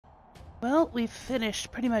Well, we've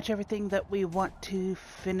finished pretty much everything that we want to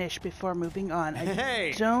finish before moving on.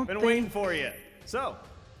 Hey, don't been think... waiting for you. So,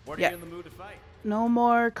 what are you in the mood to fight? No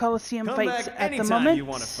more Coliseum Come fights back at the moment. you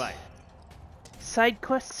want to fight. Side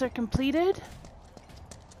quests are completed.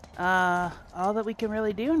 All that we can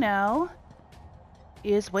really do now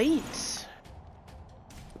is wait.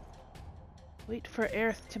 Wait for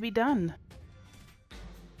Aerith to be done.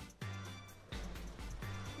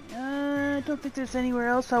 I don't think there's anywhere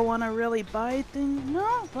else I want to really buy things.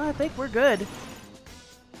 No, well, I think we're good.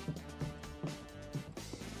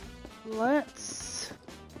 Let's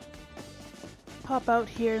pop out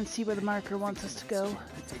here and see where the marker wants us to go.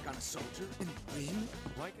 Take on a soldier and win?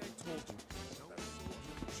 Like I told you.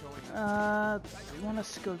 I want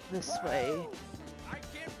us to go this way. I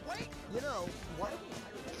can't wait. You know what?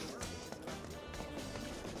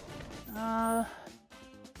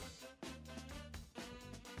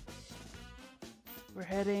 We're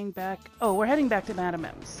heading back. Oh, we're heading back to Madame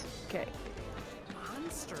M's. Okay.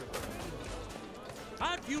 Monster.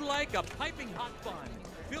 How'd you like a piping hot bun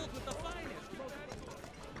filled with the finest?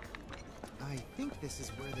 I think this is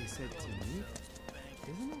where they said to meet,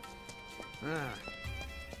 isn't it? Ah.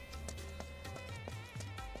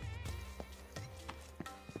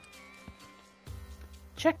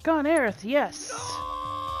 Check on Aerith, yes.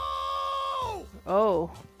 No!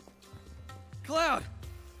 Oh. Cloud!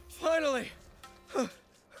 Finally!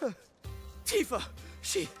 Tifa!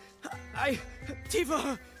 She's... I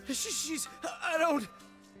don't...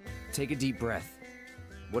 Take a deep breath.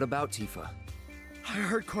 What about Tifa? I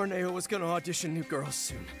heard Corneo was gonna audition new girls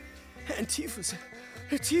soon. And Tifa's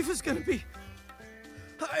gonna be...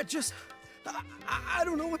 I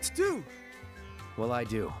don't know what to do. Well, I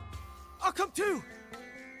do. I'll come too!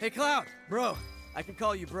 Hey, Cloud, bro. I can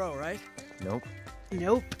call you bro, right? Nope.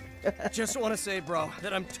 Nope. Just want to say, bro,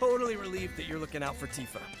 that I'm totally relieved that you're looking out for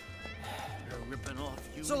Tifa. You're ripping off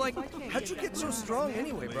you. So, like, how'd you get so strong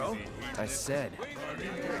anyway, bro? I said.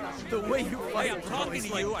 The way you fight, I'm talking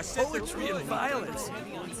to like you. I said poetry and violence.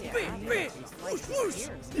 Bing, bing, whoosh, whoosh.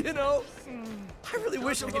 You know? I really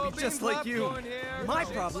wish I could be just like you. My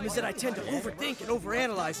problem is that I tend to overthink and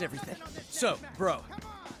overanalyze everything. So, bro,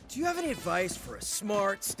 do you have any advice for a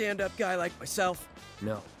smart, stand-up guy like myself?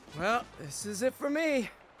 No. Well, this is it for me.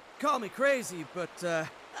 Call me crazy, but I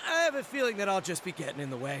have a feeling that I'll just be getting in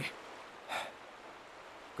the way.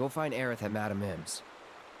 Go find Aerith at Madame M's.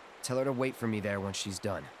 Tell her to wait for me there when she's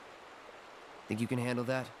done. Think you can handle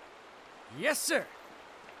that? Yes, sir.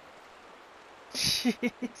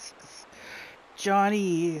 Jesus.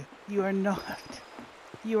 Johnny, you are not.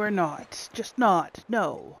 You are not. Just not.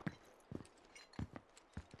 No.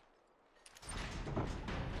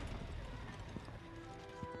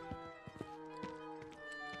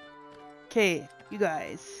 Okay, you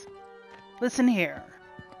guys. Listen here.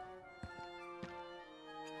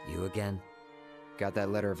 You again? Got that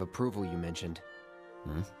letter of approval you mentioned.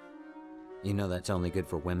 Hmm? You know that's only good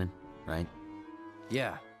for women, right?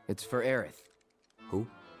 Yeah, it's for Aerith. Who?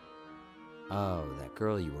 Oh, that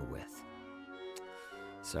girl you were with.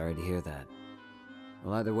 Sorry to hear that.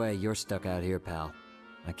 Well, either way, you're stuck out here, pal.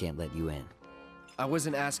 I can't let you in. I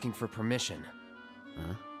wasn't asking for permission.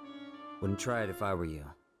 Huh? Wouldn't try it if I were you.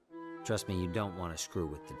 Trust me, you don't want to screw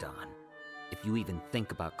with the Don. If you even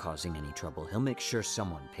think about causing any trouble, he'll make sure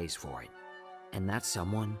someone pays for it. And that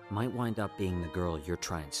someone might wind up being the girl you're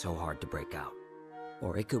trying so hard to break out.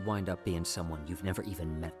 Or it could wind up being someone you've never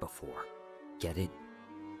even met before. Get it?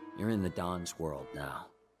 You're in the Don's world now.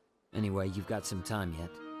 Anyway, you've got some time yet.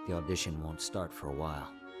 The audition won't start for a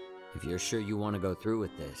while. If you're sure you want to go through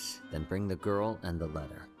with this, then bring the girl and the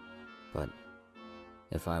letter. But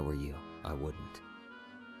if I were you, I wouldn't.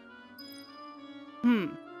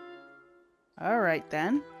 Alright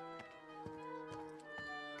then.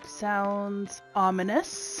 Sounds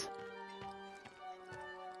ominous.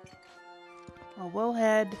 Well, we'll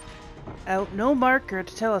head out. No marker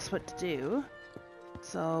to tell us what to do.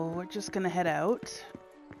 So we're just gonna head out.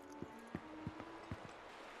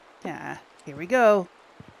 Yeah, here we go.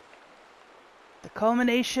 The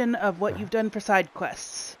culmination of what you've done for side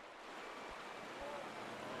quests.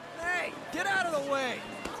 Hey, get out of the way!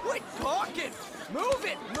 Quit talking! Move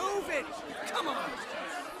it! Move it! Come on!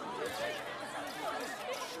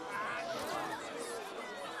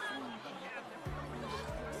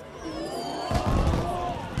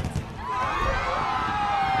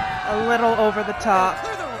 A little over the top.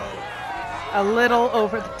 Clear the road! A little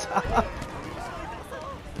over the top.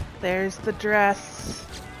 There's the dress.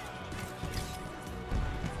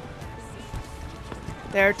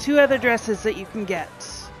 There are 2 other dresses that you can get,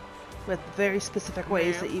 with very specific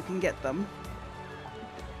ways that you can get them.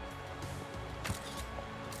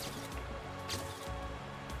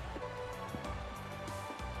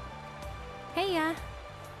 Rodea.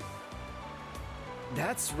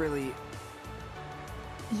 That's really...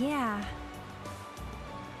 Yeah.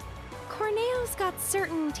 Corneo's got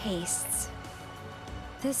certain tastes.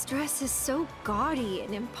 This dress is so gaudy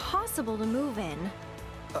and impossible to move in.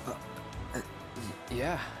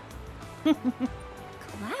 Yeah.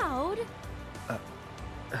 Cloud?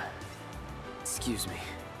 Excuse me.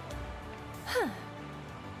 Huh.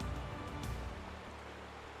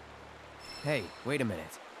 Hey, wait a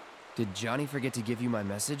minute. Did Johnny forget to give you my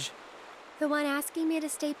message? The one asking me to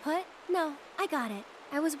stay put? No, I got it.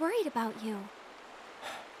 I was worried about you.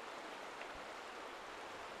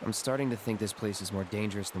 I'm starting to think this place is more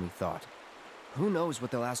dangerous than we thought. Who knows what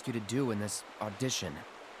they'll ask you to do in this audition?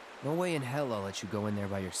 No way in hell I'll let you go in there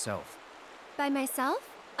by yourself. By myself?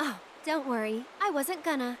 Oh, don't worry. I wasn't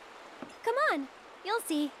gonna. Come on, you'll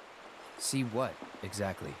see. See what,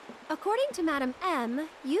 exactly? According to Madam M,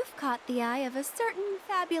 you've caught the eye of a certain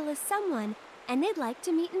fabulous someone, and they'd like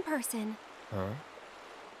to meet in person. Huh?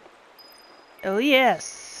 Oh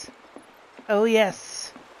yes. Oh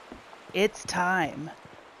yes. It's time.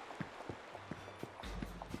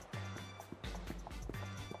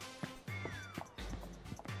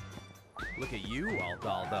 Look at you all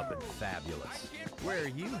dolled up and fabulous. Where are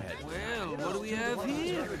you headed? Well, what do we have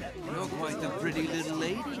here? You're quite the pretty little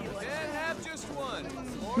lady. Can't have just one.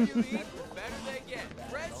 The more you eat, the better they get.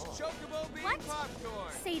 Fresh chocobo bean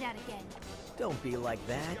popcorn. Say that again. Don't be like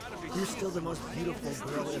that. You're still the most beautiful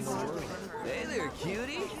girl in the world. Hey there,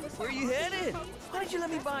 cutie. Where you headed? Why don't you let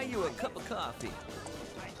me buy you a cup of coffee?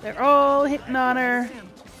 They're all hitting on her.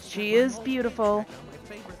 She is beautiful.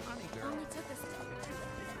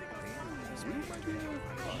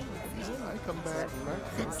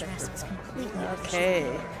 That dress was completely Okay.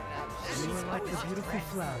 You're like the beautiful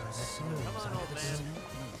flowers.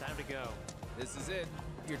 Time to go. This is it.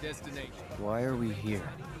 Your destination. Why are we here?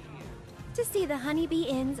 to see the Honeybee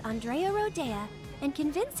Inn's Andrea Rodea and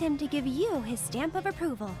convince him to give you his stamp of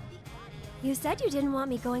approval. You said you didn't want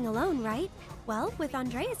me going alone, right? Well, with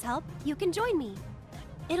Andrea's help, you can join me.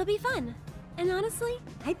 It'll be fun. And honestly,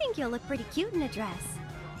 I think you'll look pretty cute in a dress.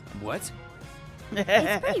 What?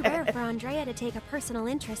 It's pretty rare for Andrea to take a personal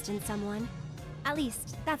interest in someone. At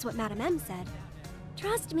least, that's what Madam M said.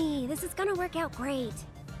 Trust me, this is gonna work out great.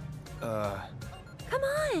 Come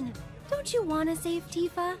on! Don't you want to save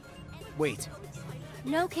Tifa? Wait.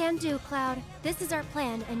 No can do, Cloud. This is our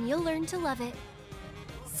plan, and you'll learn to love it.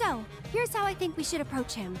 So, here's how I think we should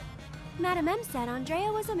approach him. Madam M said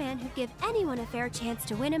Andrea was a man who'd give anyone a fair chance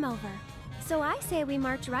to win him over. So I say we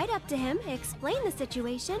march right up to him, explain the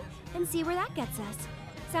situation, and see where that gets us.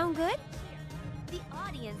 Sound good? The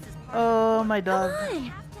audience is part Oh, my dog. Come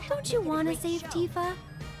on! Don't you want to save Tifa?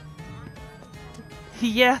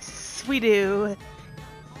 Yes, we do.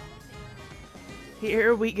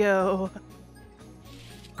 Here we go.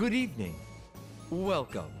 Good evening.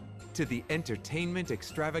 Welcome to the entertainment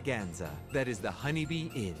extravaganza that is the Honeybee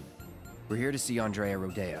Inn. We're here to see Andrea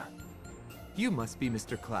Rodea. You must be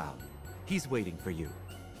Mr. Cloud. He's waiting for you.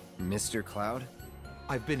 Mr. Cloud?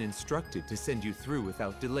 I've been instructed to send you through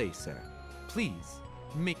without delay, sir. Please,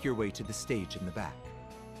 make your way to the stage in the back.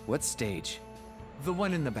 What stage? The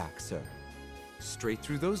one in the back, sir. Straight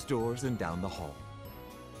through those doors and down the hall.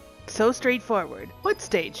 So straightforward. What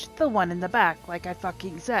stage? The one in the back, like I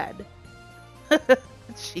fucking said.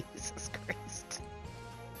 Jesus Christ.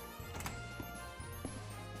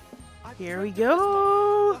 Here we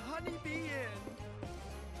go.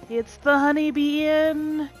 It's the Honeybee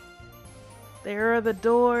Inn. There are the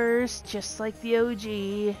doors, just like the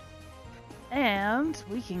OG. And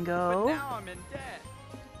we can go But now I'm in debt.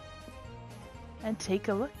 and take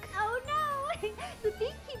a look. Oh no! The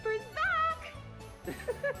beekeeper's back!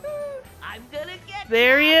 I'm gonna get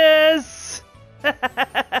There he is!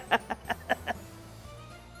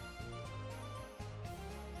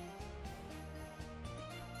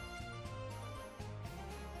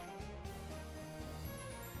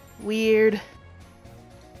 Weird.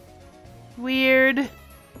 Weird.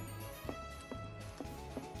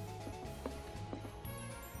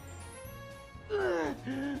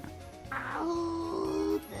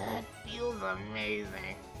 Ow, that feels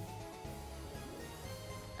amazing.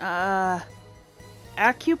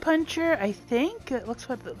 Acupuncture, I think. That's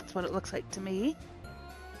what it looks like to me.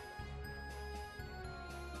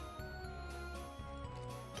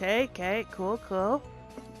 Okay, cool.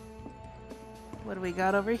 What do we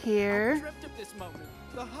got over I here? dreamt of this moment.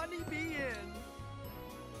 The Honeybee Inn.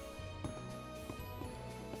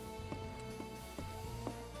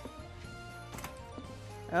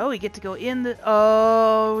 Oh, we get to go in the...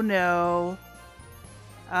 Oh, no.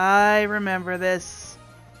 I remember this.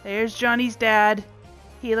 There's Johnny's dad.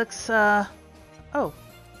 He looks, Oh,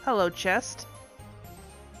 hello, chest.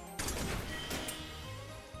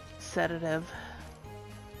 Sedative.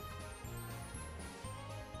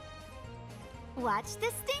 Watch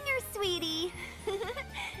the stinger, sweetie.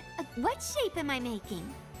 What shape am I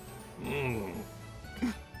making?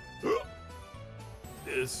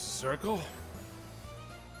 This circle?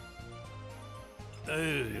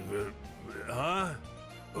 Huh?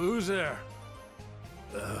 Who's there?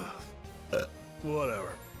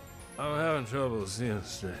 Whatever. I'm having trouble seeing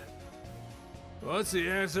straight. What's the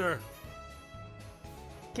answer?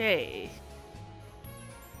 Okay.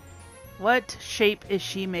 What shape is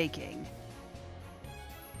she making?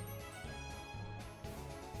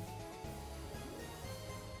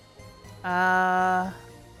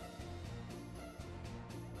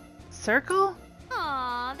 Circle?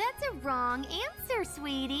 Aw, that's a wrong answer,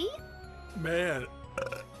 sweetie. Man,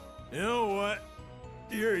 you know what?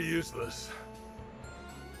 You're useless.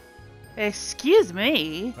 Excuse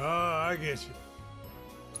me? Oh, I get you.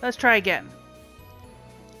 Let's try again.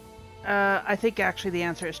 I think actually the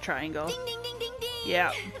answer is triangle. Ding, ding, ding, ding, ding.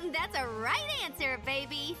 Yeah. That's a right answer,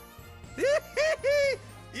 baby.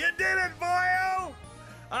 You did it, boyo!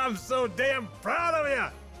 I'm so damn proud of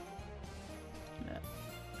you!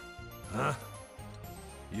 Huh?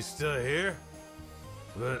 You still here?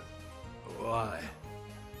 But why?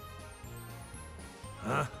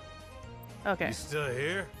 Huh? Okay. You still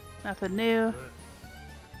here? Nothing new.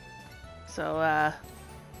 So,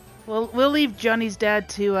 we'll leave Johnny's dad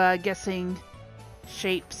to, guessing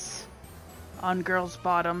shapes on girls'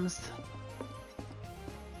 bottoms.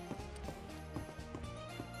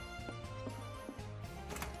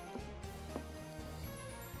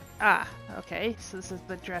 Ah, okay, so this is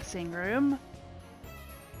the dressing room.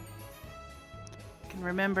 I can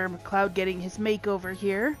remember McCloud getting his makeover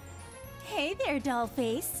here. Hey there,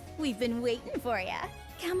 Dollface. We've been waiting for ya.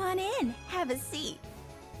 Come on in, have a seat.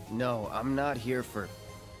 No, I'm not here for...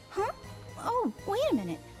 Huh? Oh, wait a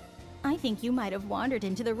minute. I think you might have wandered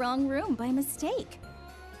into the wrong room by mistake.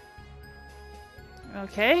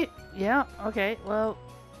 Okay, yeah, okay, well,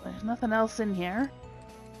 there's nothing else in here.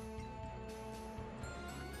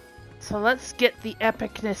 So let's get the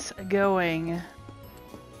epicness going.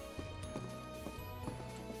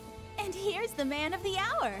 And here's the man of the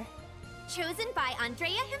hour. Chosen by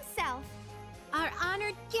Andrea himself. Our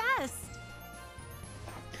honored guest.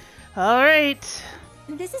 Alright.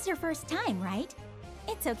 This is your first time, right?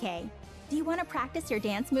 It's okay. Do you want to practice your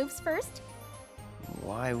dance moves first?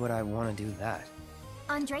 Why would I want to do that?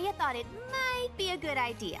 Andrea thought it might be a good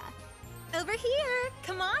idea. Over here!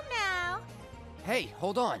 Come on now! Hey,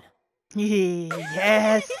 hold on!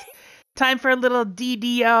 Yes! Time for a little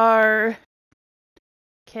DDR.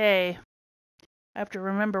 Okay. I have to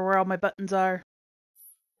remember where all my buttons are.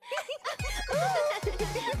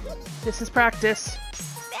 This is practice.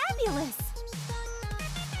 Fabulous!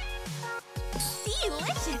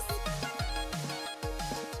 Delicious!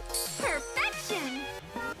 Perfection!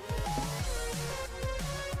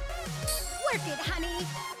 Work it, honey!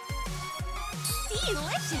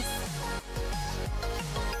 Delicious!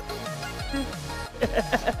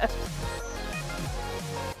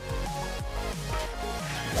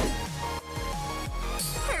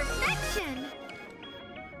 Perfection!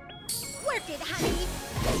 Work it, honey!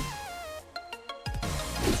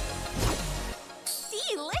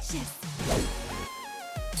 Delicious!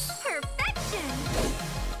 Perfection!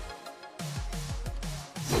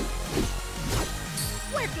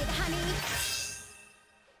 Work it, honey!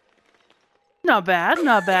 Not bad,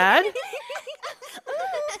 not bad.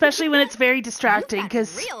 Especially when it's very distracting,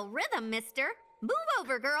 because... Real rhythm, mister. Move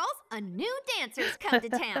over, girls. A new dancer's come to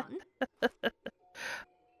town.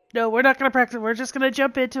 No, we're not going to practice. We're just going to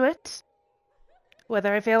jump into it.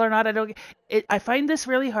 Whether I fail or not, I don't... I find this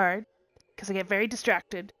really hard, because I get very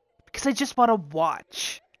distracted. Because I just want to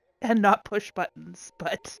watch and not push buttons,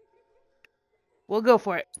 but... We'll go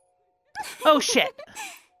for it. Oh, shit.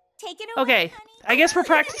 Take it away, Okay, honey. I guess we're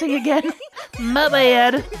practicing again. My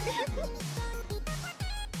bad.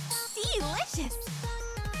 Delicious!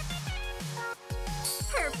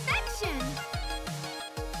 Perfection!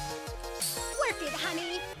 Work it,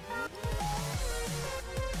 honey!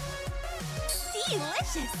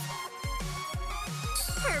 Delicious!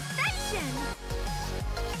 Perfection!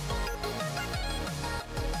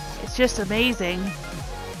 It's just amazing.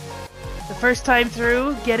 The first time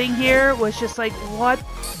through, getting here was just like, what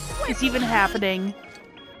is even happening?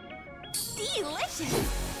 Delicious!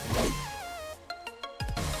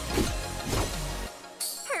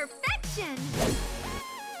 Perfection!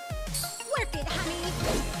 Work it, honey!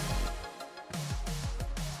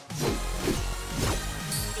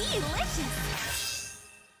 Delicious!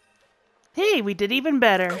 Hey, Hey, we did even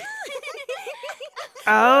better.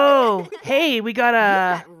 Oh, hey, we got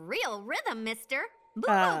a real rhythm, mister. Move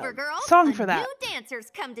over, girls. song for that. New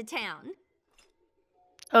dancers come to town.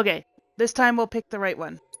 Okay, this time we'll pick the right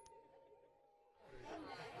one.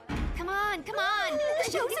 Come on, come on.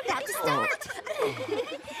 The show's about to start.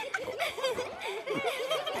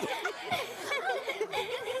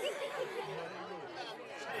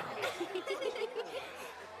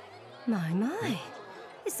 My.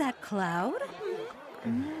 Is that Cloud?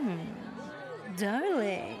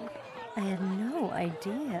 Darling, I had no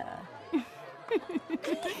idea.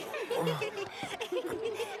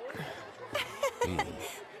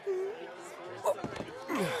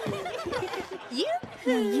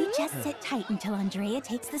 Now you just sit tight until Andrea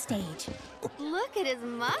takes the stage. Look at his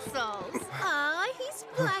muscles. Aw, he's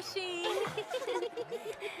blushing.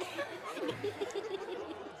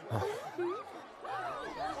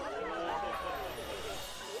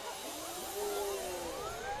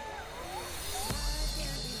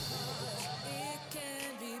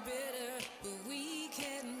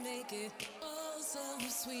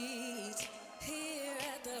 Sweet here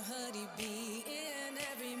at the Honeybee, and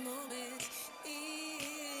every moment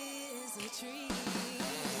is a treat.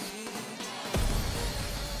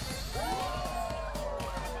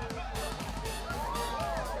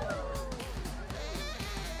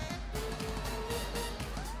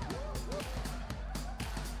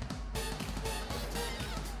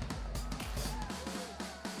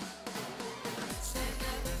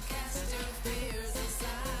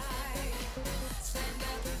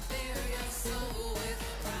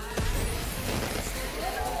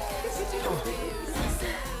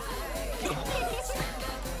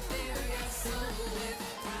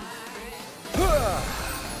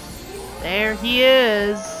 There he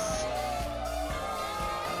is.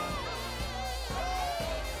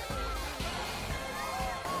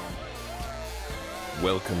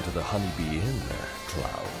 Welcome to the Honeybee Inn,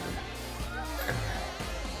 Cloud.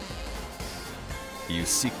 You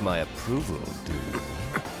seek my approval, do you?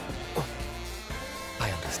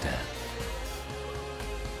 I understand.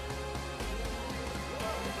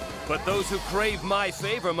 But those who crave my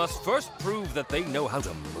favor must first prove that they know how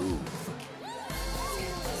to move.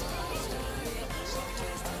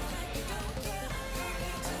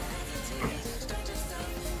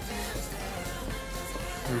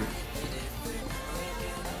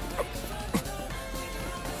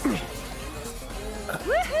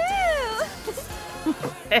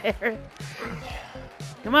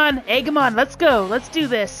 Come on, egg him on. Let's go. Let's do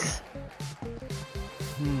this.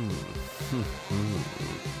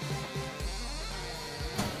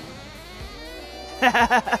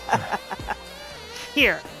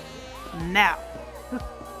 Here. Now.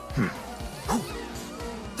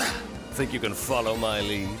 Think you can follow my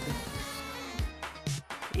lead?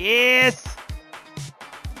 Yes.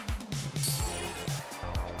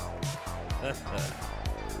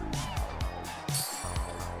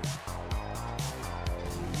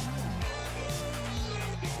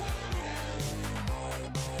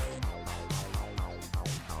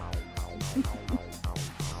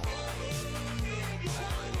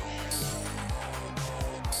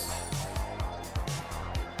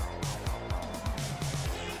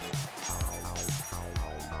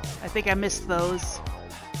 I think I missed those.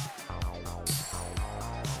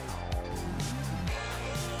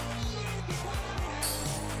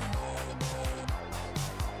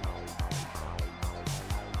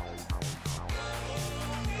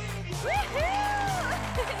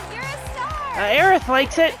 Aerith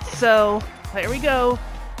likes it, so there we go.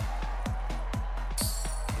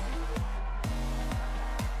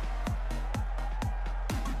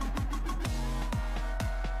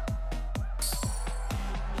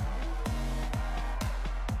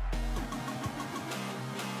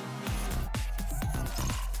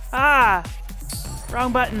 Ah!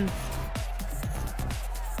 Wrong button.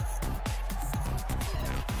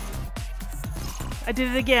 I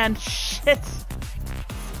did it again. Shit!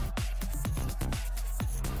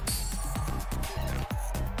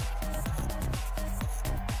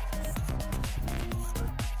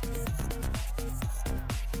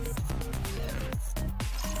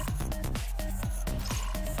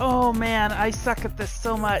 Oh man, I suck at this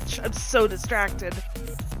so much. I'm so distracted.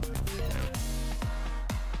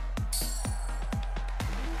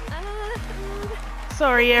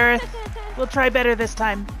 Sorry, Aerith. We'll try better this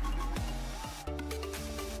time.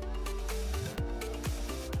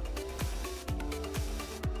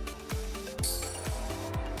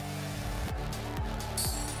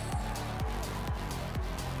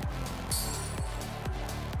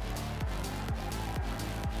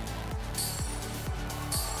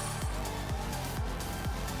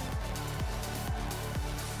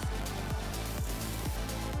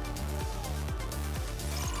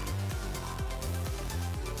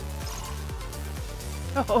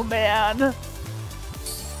 Oh man.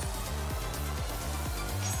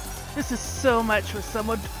 This is so much with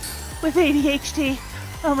someone with ADHD.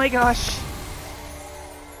 Oh my gosh.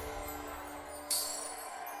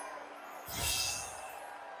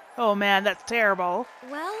 Oh man, that's terrible.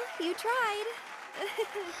 Well, you tried.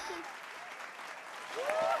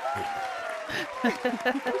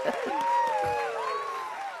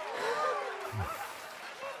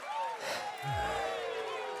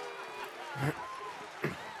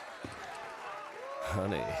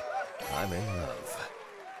 Honey, I'm in love.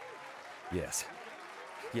 Yes.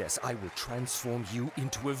 Yes, I will transform you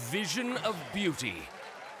into a vision of beauty.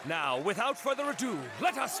 Now, without further ado,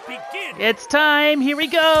 let us begin! It's time! Here we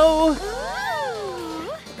go!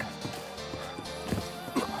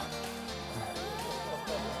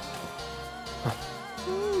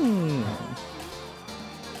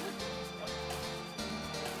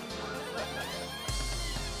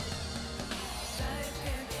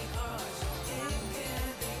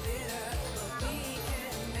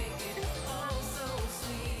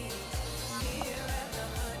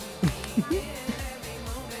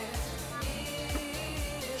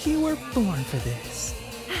 You were born for this.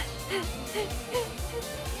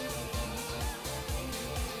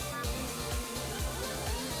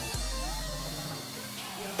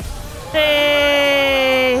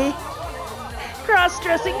 Hey!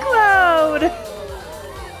 Cross-dressing Cloud!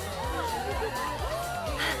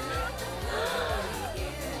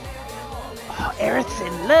 Oh, Aerith's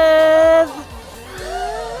in love!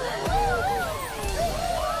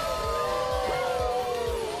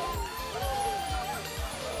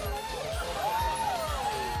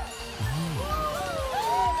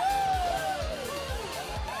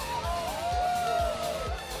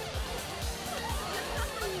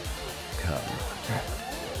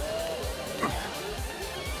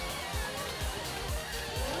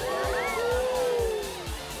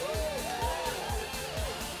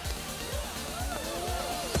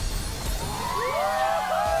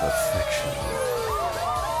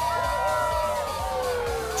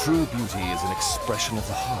 True beauty is an expression of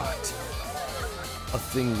the heart. A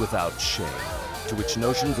thing without shame, to which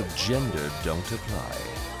notions of gender don't apply.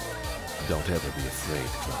 Don't ever be afraid,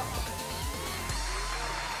 Cloud.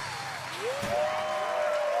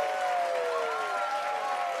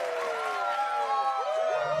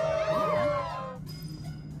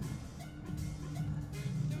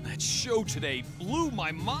 That show today blew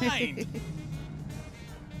my mind.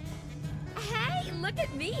 Hey, look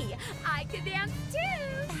at me. I can dance too.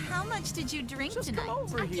 How much did you drink tonight?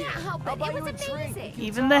 I can't help it. It was amazing.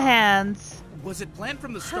 Even the hands. Was it planned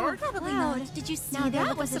from the start? Probably not. Did you see Now their that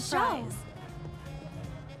look was of a surprise?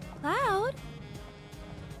 Cloud?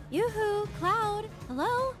 Yoo-hoo, Cloud.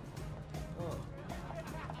 Hello?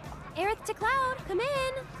 Aerith to Cloud, come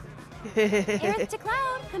in. Aerith to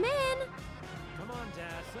Cloud, come in. Come on,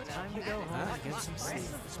 Dad. Time to go home and get some sleep.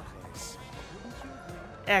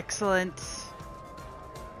 Excellent.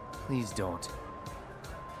 Please don't.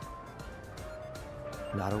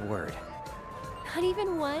 Not a word. Not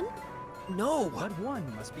even one? No! What one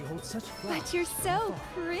must behold such flowers? But you're so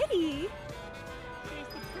pretty.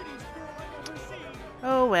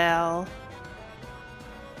 Oh well.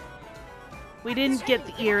 We didn't get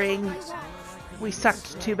the earring. We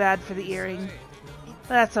sucked too bad for the earring.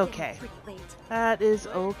 That's okay. That is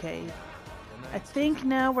okay. I think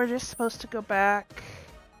now we're just supposed to go back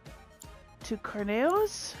to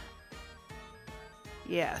Corneo's?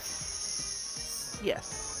 Yes.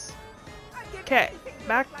 Yes. Okay,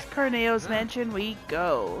 back to Corneo's mansion we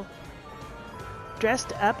go.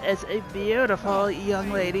 Dressed up as a beautiful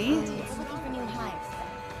young lady.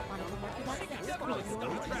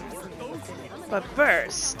 But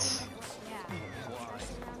first...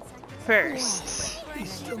 Be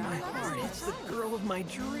still my heart. It's the girl of my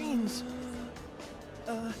dreams.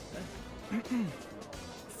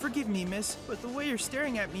 Forgive me, miss, but the way you're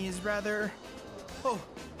staring at me is rather... Oh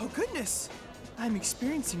goodness! I'm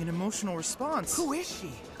experiencing an emotional response. Who is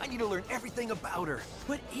she? I need to learn everything about her.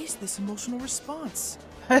 What is this emotional response?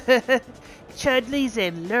 Chudley's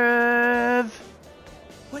in love.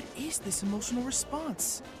 What is this emotional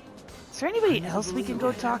response? Is there anybody else we can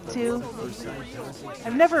go talk to?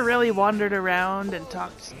 I've never really wandered around and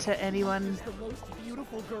talked to anyone. The most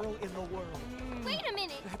beautiful girl in the world. Wait a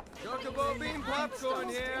minute. Chocobo bean popcorn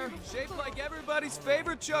here, shaped like everybody's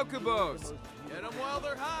favorite chocobos. Get them while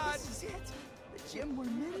they're hot. This is it. The gym we're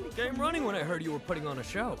meant to Came running when I heard you were putting on a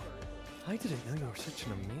show. I didn't know you were such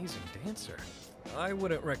an amazing dancer. I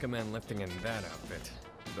wouldn't recommend lifting in that outfit.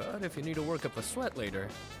 But if you need to work up a sweat later,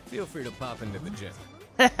 feel free to pop into the gym.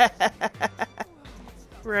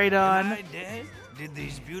 Right on. Good night, Dad. Did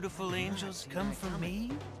these beautiful angels come for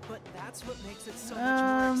me? But that's what makes it so much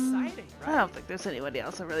more exciting, right? I don't think there's anybody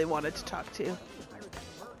else I really wanted to talk to.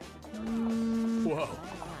 Whoa,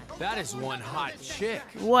 that is one hot chick.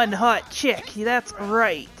 One hot chick, that's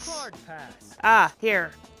right. Hard pass. Ah,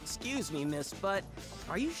 here. Excuse me, miss, but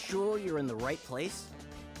are you sure you're in the right place?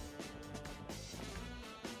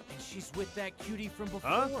 And she's with that cutie from before.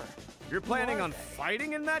 Huh? You're planning on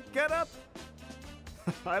fighting in that getup?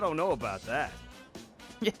 I don't know about that.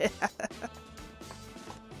 Yeah.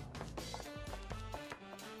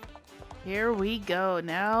 Here we go.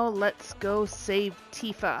 Now let's go save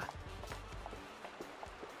Tifa.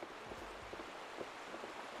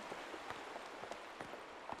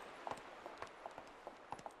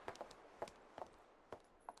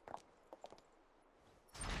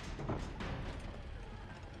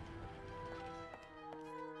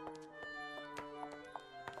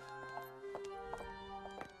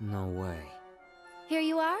 No way. Here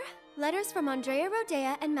you are. Letters from Andrea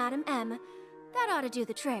Rodea and Madame M. That ought to do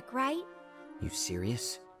the trick, right? You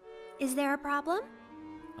serious? Is there a problem?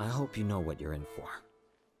 I hope you know what you're in for.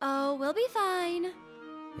 Oh, we'll be fine.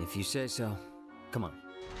 If you say so. Come on.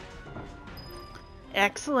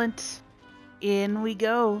 Excellent. In we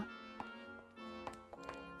go.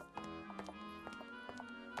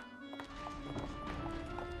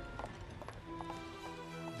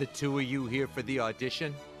 The two of you here for the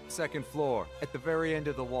audition? Second floor, at the very end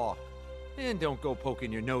of the walk. And don't go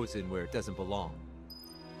poking your nose in where it doesn't belong.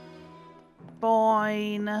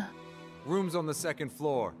 Fine. Room's on the second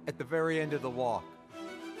floor, at the very end of the walk.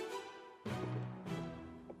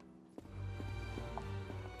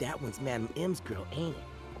 That one's Madame M's girl, ain't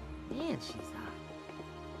it? Man, she's hot.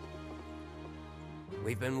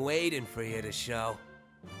 We've been waiting for you to show.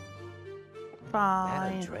 That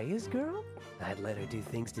Fine. Andrea's girl? I'd let her do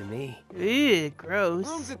things to me. Ew, gross.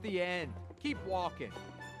 Room's at the end. Keep walking.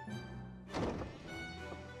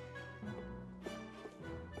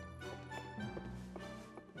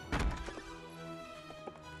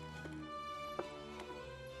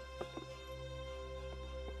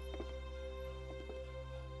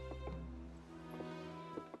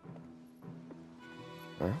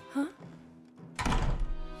 Huh?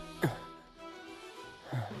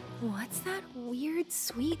 What's that weird,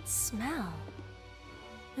 sweet smell?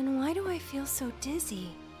 And why do I feel so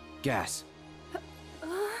dizzy? Gas.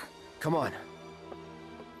 Come on.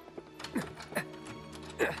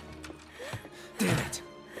 Damn it.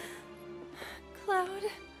 Cloud?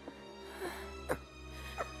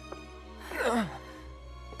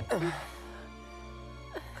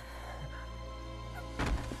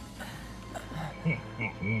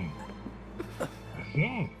 So,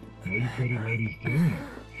 how you pretty ladies doing?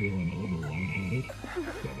 Feeling a little lightheaded?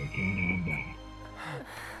 Well, we can't have that.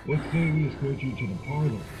 Let's say we escort you to the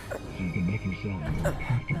parlor so you can make yourself more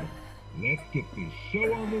comfortable. Let's get this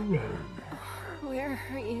show on the road. Where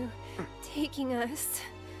are you taking us?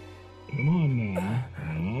 Come on now.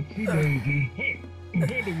 Oopsie daisy. Hey,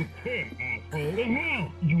 handle with care, asshole. The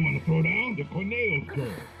hell? You want to throw down the Corneo's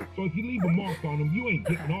girl. So if you leave a mark on him, you ain't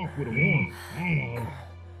getting off with a one. I know.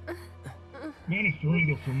 Managed to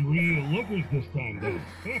wrangle some real lookers this time, though.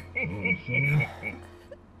 I'm saying.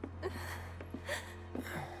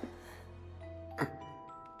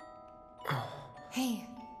 Hey,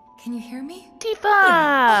 can you hear me?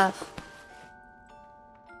 Tifa!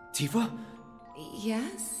 Tifa?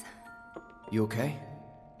 Yes? You okay?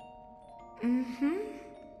 Mm-hmm.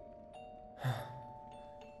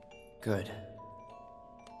 Good.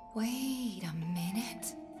 Wait a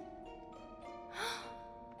minute.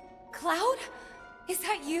 Cloud? Is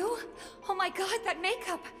that you? Oh my god, that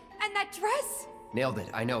makeup! And that dress! Nailed it.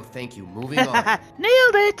 I know. Thank you. Moving on.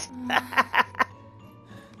 Nailed it!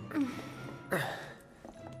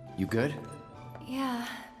 You good? Yeah,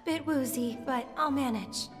 bit woozy, but I'll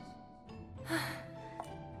manage.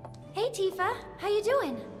 Hey Tifa, how you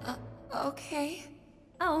doing? Okay.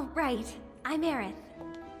 Oh, right. I'm Aerith,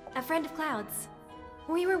 a friend of Cloud's.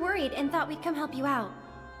 We were worried and thought we'd come help you out.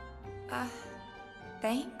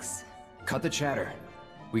 Thanks? Cut the chatter.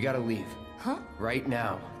 We gotta leave. Huh? Right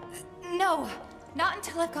now. No, not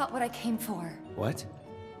until I've got what I came for. What?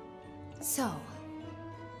 So,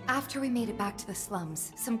 after we made it back to the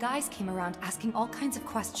slums, some guys came around asking all kinds of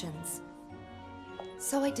questions.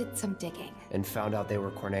 So I did some digging. And found out they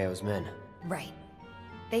were Corneo's men. Right.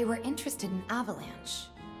 They were interested in Avalanche.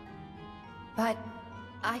 But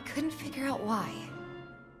I couldn't figure out why.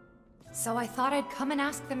 So I thought I'd come and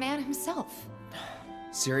ask the man himself.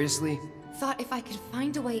 Seriously? Thought if I could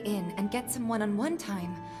find a way in and get some one-on-one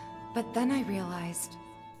time, but then I realized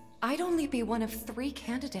I'd only be one of 3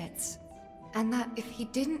 candidates. And that if he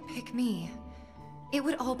didn't pick me, it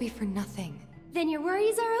would all be for nothing. Then your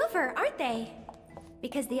worries are over, aren't they?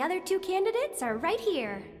 Because the other 2 candidates are right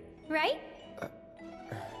here, right?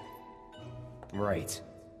 Right.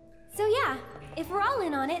 So yeah, if we're all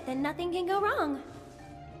in on it, then nothing can go wrong.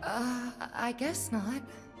 I guess not.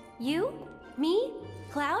 You? Me?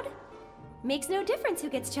 Cloud? Makes no difference who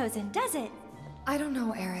gets chosen, does it? I don't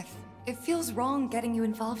know, Aerith. It feels wrong getting you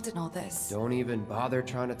involved in all this. Don't even bother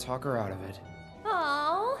trying to talk her out of it.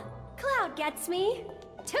 Aww, Cloud gets me.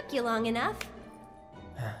 Took you long enough.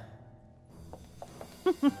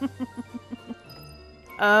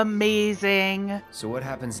 Amazing. So what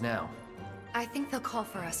happens now? I think they'll call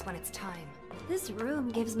for us when it's time. This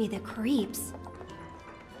room gives me the creeps.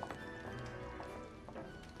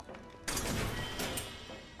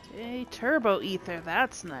 Okay, turbo ether,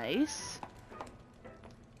 that's nice.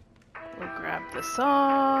 We'll grab the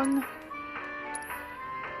song.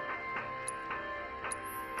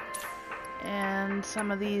 And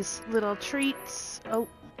some of these little treats. Oh.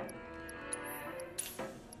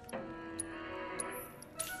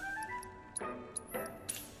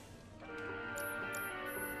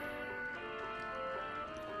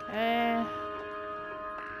 Okay.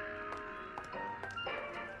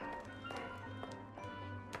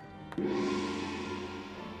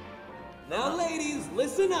 Now, ladies,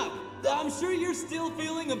 listen up. I'm sure you're still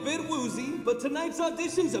feeling a bit woozy, but tonight's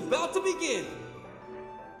audition's about to begin.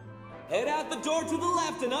 Head out the door to the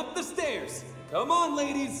left and up the stairs. Come on,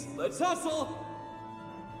 ladies, let's hustle.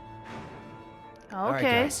 Okay. All right,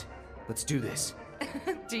 guys, let's do this.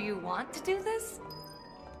 Do you want to do this?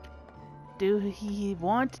 Do he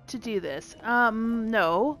want to do this?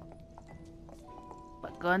 No.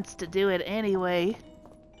 But wants to do it anyway.